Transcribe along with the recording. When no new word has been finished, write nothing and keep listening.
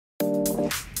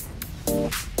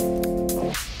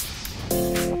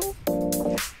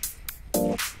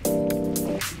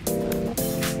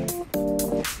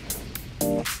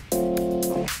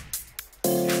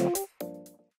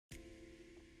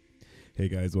Hey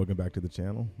guys, welcome back to the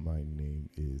channel. My name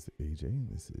is AJ and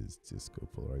this is Disco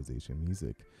Polarization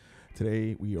Music.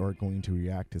 Today we are going to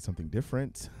react to something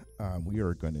different. We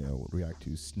are going to react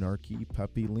to Snarky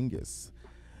Puppy Lingus.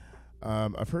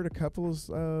 I've heard a couple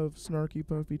of Snarky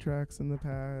Puppy tracks in the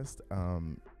past. I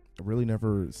really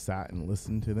never sat and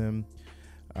listened to them.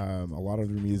 A lot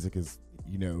of their music is,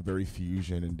 you know, very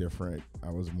fusion and different. I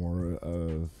was more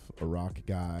of a rock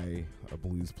guy, a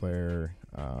blues player,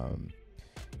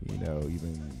 you know,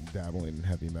 even dabbling in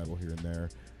heavy metal here and there.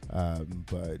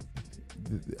 But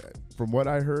from what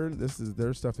I heard,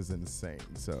 their stuff is insane.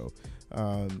 So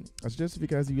I suggest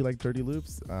if you like Dirty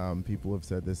Loops, people have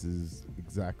said this is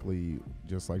exactly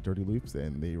just like Dirty Loops,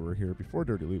 and they were here before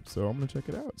Dirty Loops. So I'm gonna check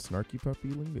it out. Snarky Puppy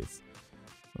Lingus.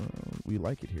 We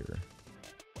like it here.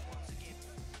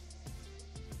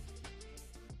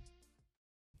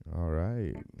 All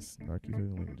right, Snarky Puppy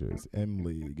Lingus, M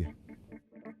League.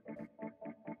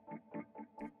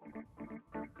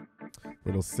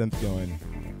 Little synth going.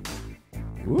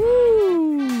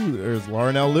 Woo! There's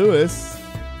Larnell Lewis.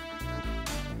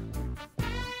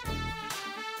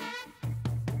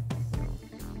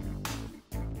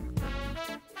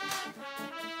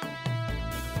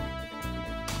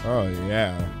 Oh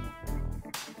yeah.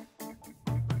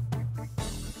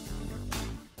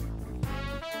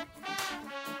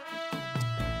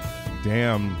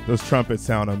 Damn, those trumpets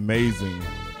sound amazing.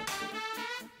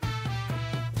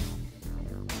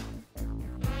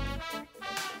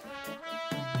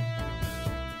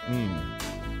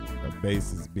 The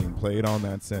bass is being played on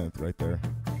that synth right there.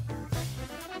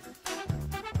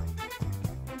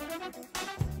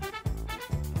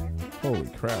 Holy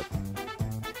crap.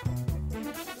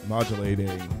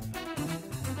 Modulating.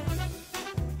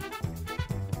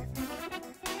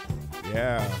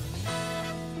 Yeah.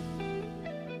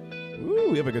 Ooh,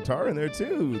 we have a guitar in there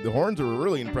too. The horns are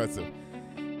really impressive.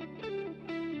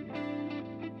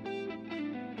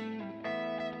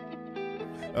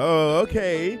 Oh,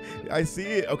 okay. I see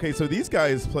it. Okay, so these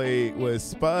guys play with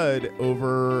Spud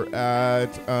over at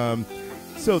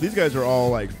so these guys are all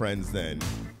like friends then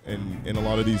in a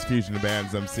lot of these fusion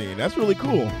bands I'm seeing. That's really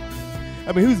cool.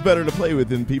 I mean, who's better to play with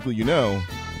than people you know?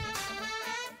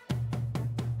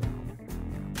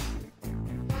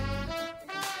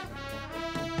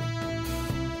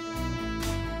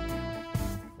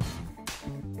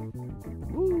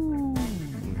 Ooh,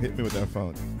 hit me with that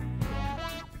phone.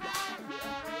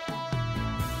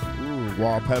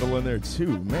 Wah pedal in there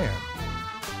too, man.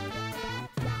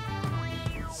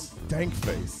 Stank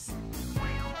face.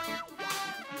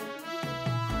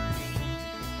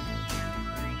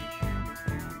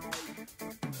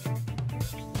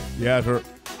 Yeah, her.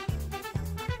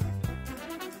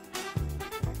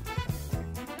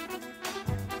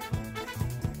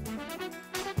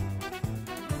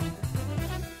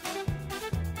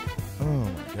 Oh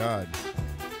my God.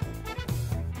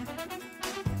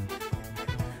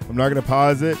 I'm not gonna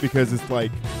pause it because it's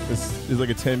like a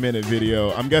 10-minute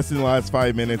video. I'm guessing the last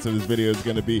 5 minutes of this video is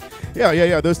gonna be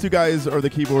yeah. Those two guys are the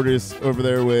keyboardists over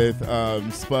there with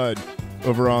Spud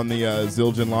over on the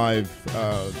Zildjian Live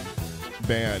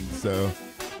band. So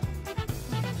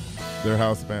their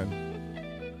house band.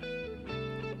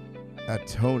 That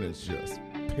tone is just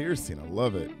piercing. I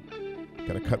love it.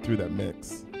 Gotta cut through that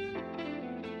mix.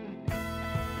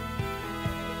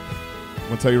 I'm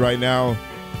gonna tell you right now.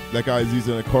 That guy's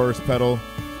using a chorus pedal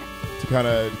to kind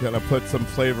of put some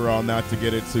flavor on that to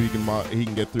get it so he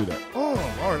can get through that. Oh,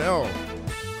 Larnell.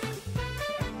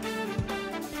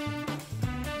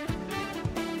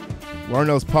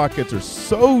 Larnell's pockets are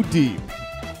so deep.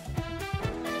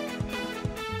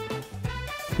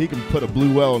 He can put a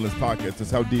blue well in his pockets.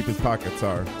 That's how deep his pockets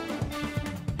are.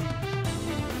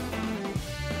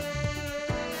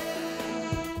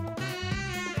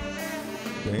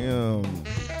 Damn.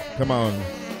 Come on.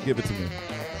 Give it to me.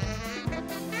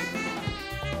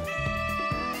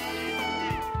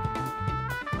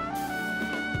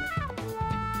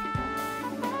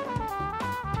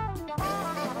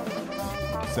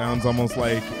 Sounds almost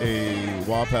like a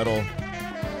wah pedal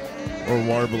or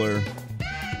warbler.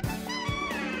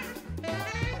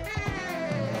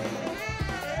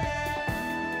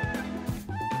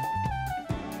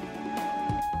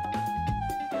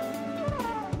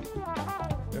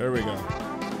 There we go.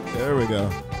 There we go.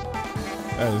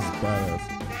 That is badass.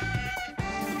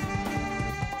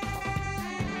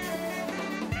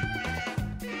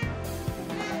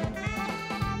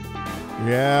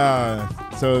 Yeah,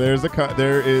 So there is the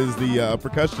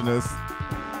percussionist.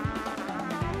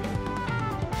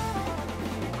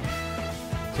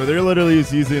 So they're literally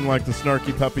just using like the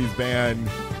Snarky Puppies band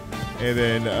and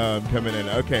then coming in.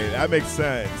 Okay, that makes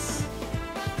sense.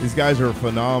 These guys are a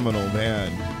phenomenal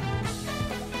band.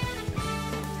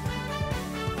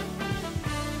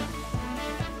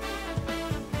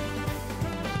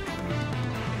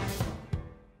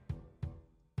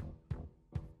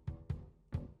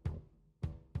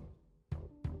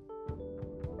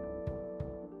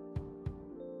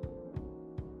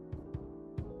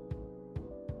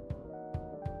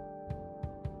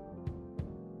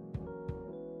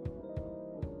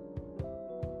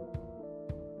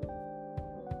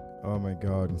 Oh my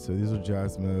God. So these are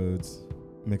jazz modes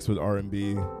mixed with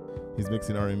R&B. He's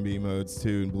mixing R&B modes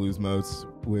too and blues modes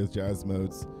with jazz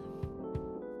modes.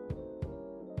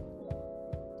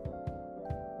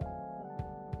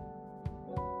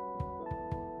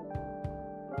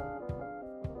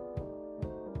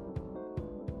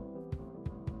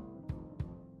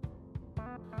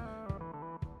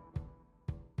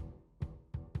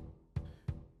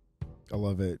 I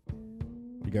love it.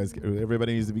 You guys,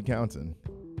 everybody needs to be counting.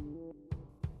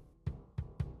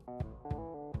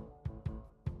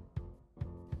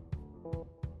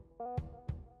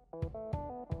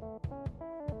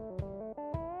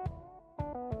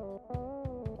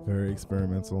 Very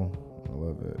experimental. I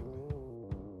love it.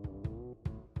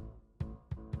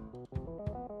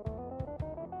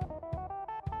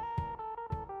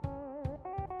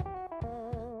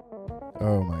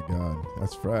 Oh my God,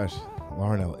 that's fresh.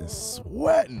 Larnell is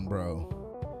sweating, bro.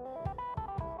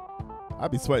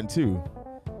 I'd be sweating too.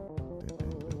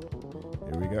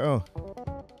 Here we go.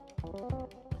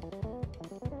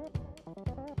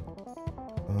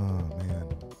 Oh man.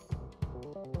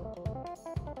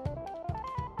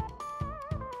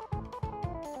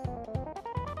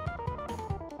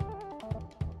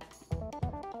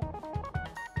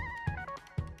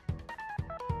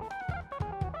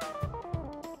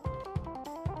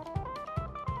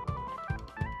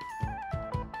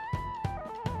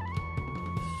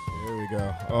 Here we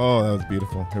go. Oh, that was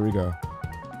beautiful. Here we go.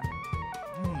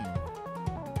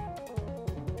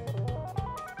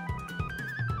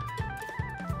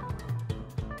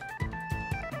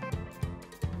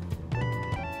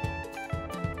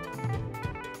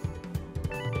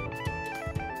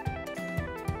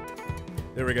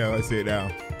 There we go. I see it now.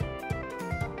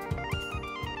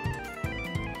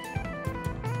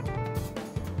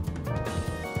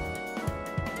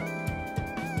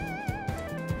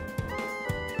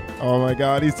 Oh my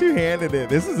God, he's two-handed it.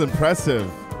 This is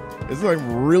impressive. This is like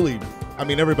really, I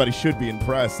mean, everybody should be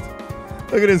impressed.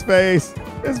 Look at his face.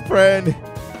 His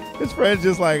friend's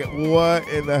just like, what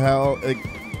in the hell? Like,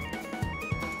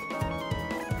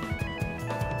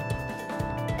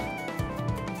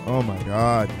 oh my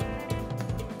God.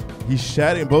 He's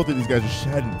shedding. Both of these guys are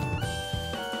shedding.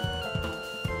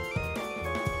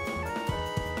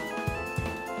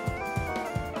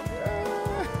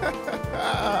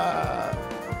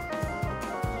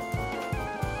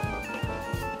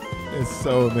 It's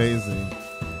so amazing.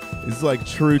 It's like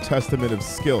true testament of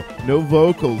skill. No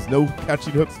vocals, no catchy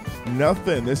hooks,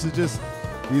 nothing. This is just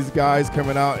these guys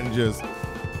coming out and just,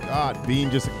 God,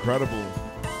 being just incredible.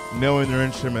 Knowing their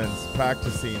instruments,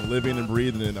 practicing, living and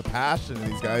breathing, and the passion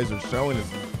these guys are showing is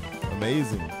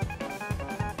amazing.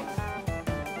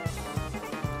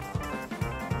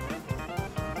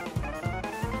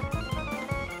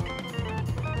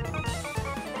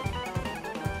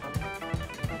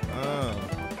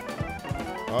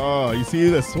 Oh, you see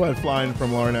the sweat flying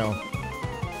from Larnell.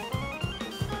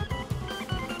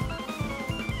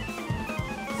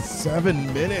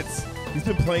 7 minutes. He's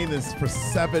been playing this for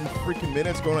 7 freaking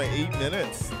minutes, going on 8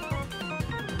 minutes.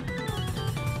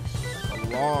 A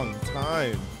long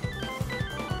time.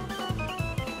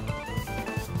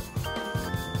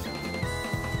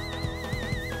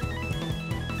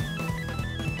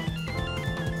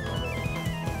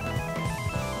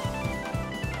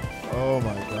 Oh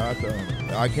my God, though.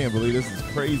 I can't believe this is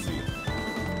crazy.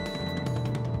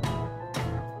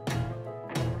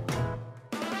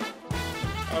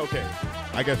 Okay,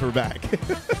 I guess we're back.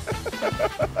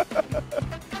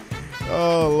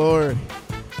 Oh, Lord.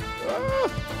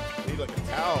 Oh, I need like a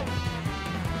towel.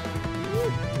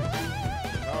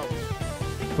 Oh.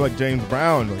 I feel like James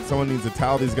Brown. Like someone needs to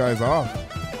towel these guys off.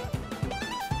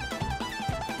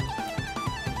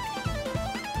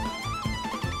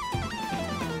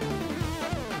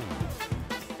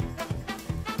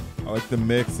 I like the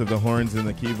mix of the horns and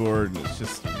the keyboard. It's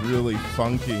just really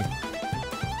funky.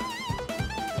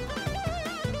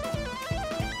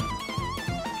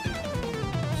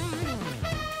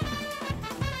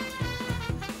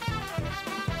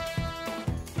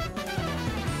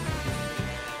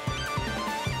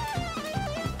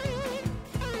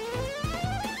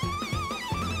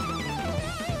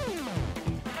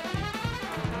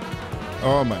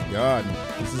 Oh my God,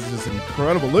 this is just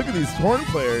incredible. Look at these horn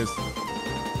players.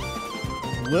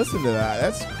 Listen to that.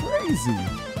 That's crazy.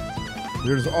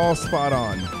 They're just all spot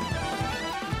on.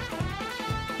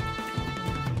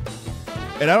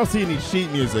 And I don't see any sheet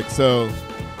music, so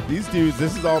these dudes,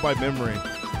 this is all by memory.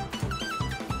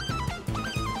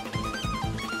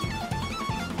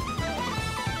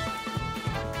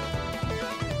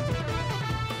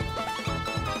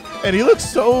 And he looks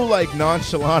so like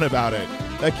nonchalant about it.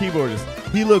 That keyboardist,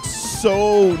 he looks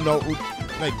so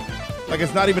like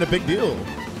it's not even a big deal.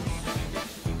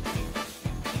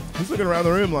 He's looking around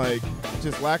the room like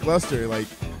just lackluster, like.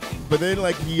 But then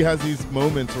like he has these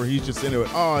moments where he's just into it.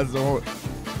 Oh,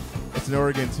 it's an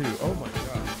organ too. Oh my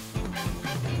God.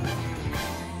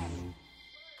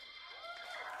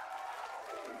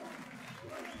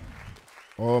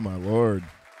 Oh my Lord.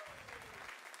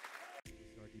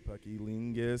 Snarky Puppy,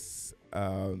 Lingus.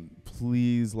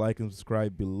 Please like and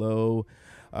subscribe below.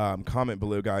 Comment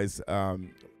below, guys.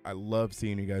 I love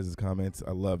seeing you guys' comments.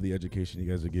 I love the education you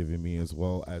guys are giving me, as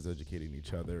well as educating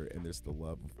each other, and there's the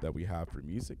love that we have for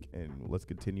music. And let's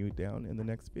continue it down in the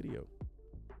next video.